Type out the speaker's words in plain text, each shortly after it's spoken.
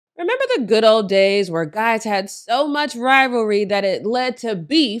Remember the good old days where guys had so much rivalry that it led to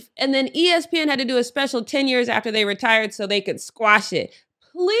beef, and then ESPN had to do a special 10 years after they retired so they could squash it?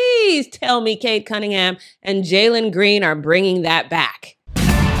 Please tell me Cade Cunningham and Jalen Green are bringing that back.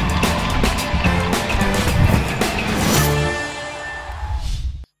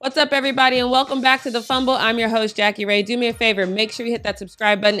 What's up, everybody, and welcome back to The Fumble. I'm your host, Jackie Ray. Do me a favor, make sure you hit that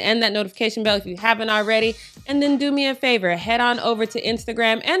subscribe button and that notification bell if you haven't already. And then do me a favor, head on over to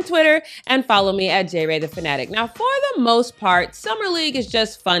Instagram and Twitter and follow me at JRayTheFanatic. Now, for the most part, Summer League is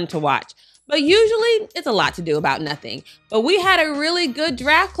just fun to watch. But usually, it's a lot to do about nothing. But we had a really good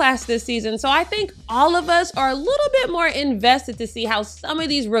draft class this season, so I think all of us are a little bit more invested to see how some of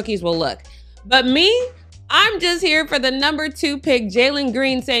these rookies will look. But me, I'm just here for the number 2 pick, Jalen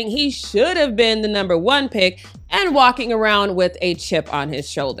Green, saying he should have been the number 1 pick and walking around with a chip on his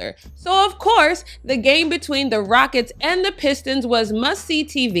shoulder. So of course, the game between the Rockets and the Pistons was must-see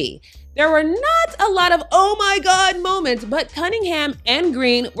TV. There were not a lot of oh my god moments, but Cunningham and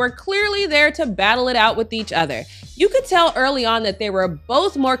Green were clearly there to battle it out with each other. You could tell early on that they were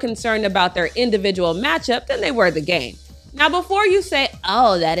both more concerned about their individual matchup than they were the game. Now, before you say,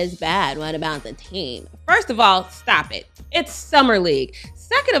 oh, that is bad, what about the team? First of all, stop it. It's Summer League.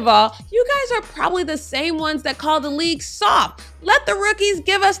 Second of all, you guys are probably the same ones that call the league soft. Let the rookies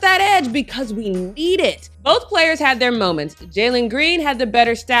give us that edge because we need it. Both players had their moments. Jalen Green had the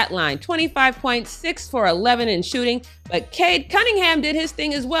better stat line, 25 points, 6 for 11 in shooting, but Cade Cunningham did his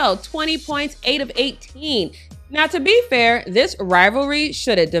thing as well, 20 points, 8 of 18. Now, to be fair, this rivalry,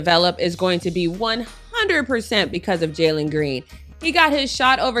 should it develop, is going to be 100% because of Jalen Green. He got his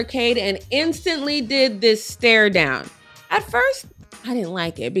shot over Cade and instantly did this stare down. At first, I didn't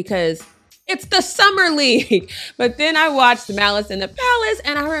like it because it's the Summer League. But then I watched Malice in the Palace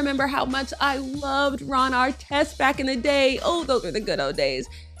and I remember how much I loved Ron Artest back in the day. Oh, those were the good old days.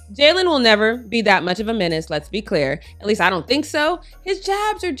 Jalen will never be that much of a menace, let's be clear. At least I don't think so. His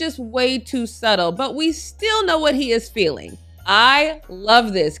jabs are just way too subtle, but we still know what he is feeling. I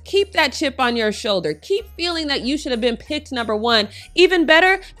love this. Keep that chip on your shoulder. Keep feeling that you should have been picked number 1. Even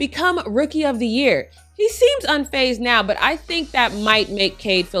better, become Rookie of the Year. He seems unfazed now, but I think that might make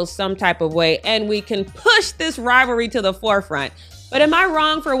Cade feel some type of way, and we can push this rivalry to the forefront. But am I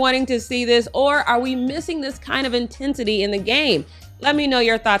wrong for wanting to see this, or are we missing this kind of intensity in the game? Let me know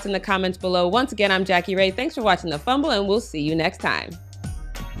your thoughts in the comments below. Once again, I'm Jackie Ray. Thanks for watching The Fumble, and we'll see you next time.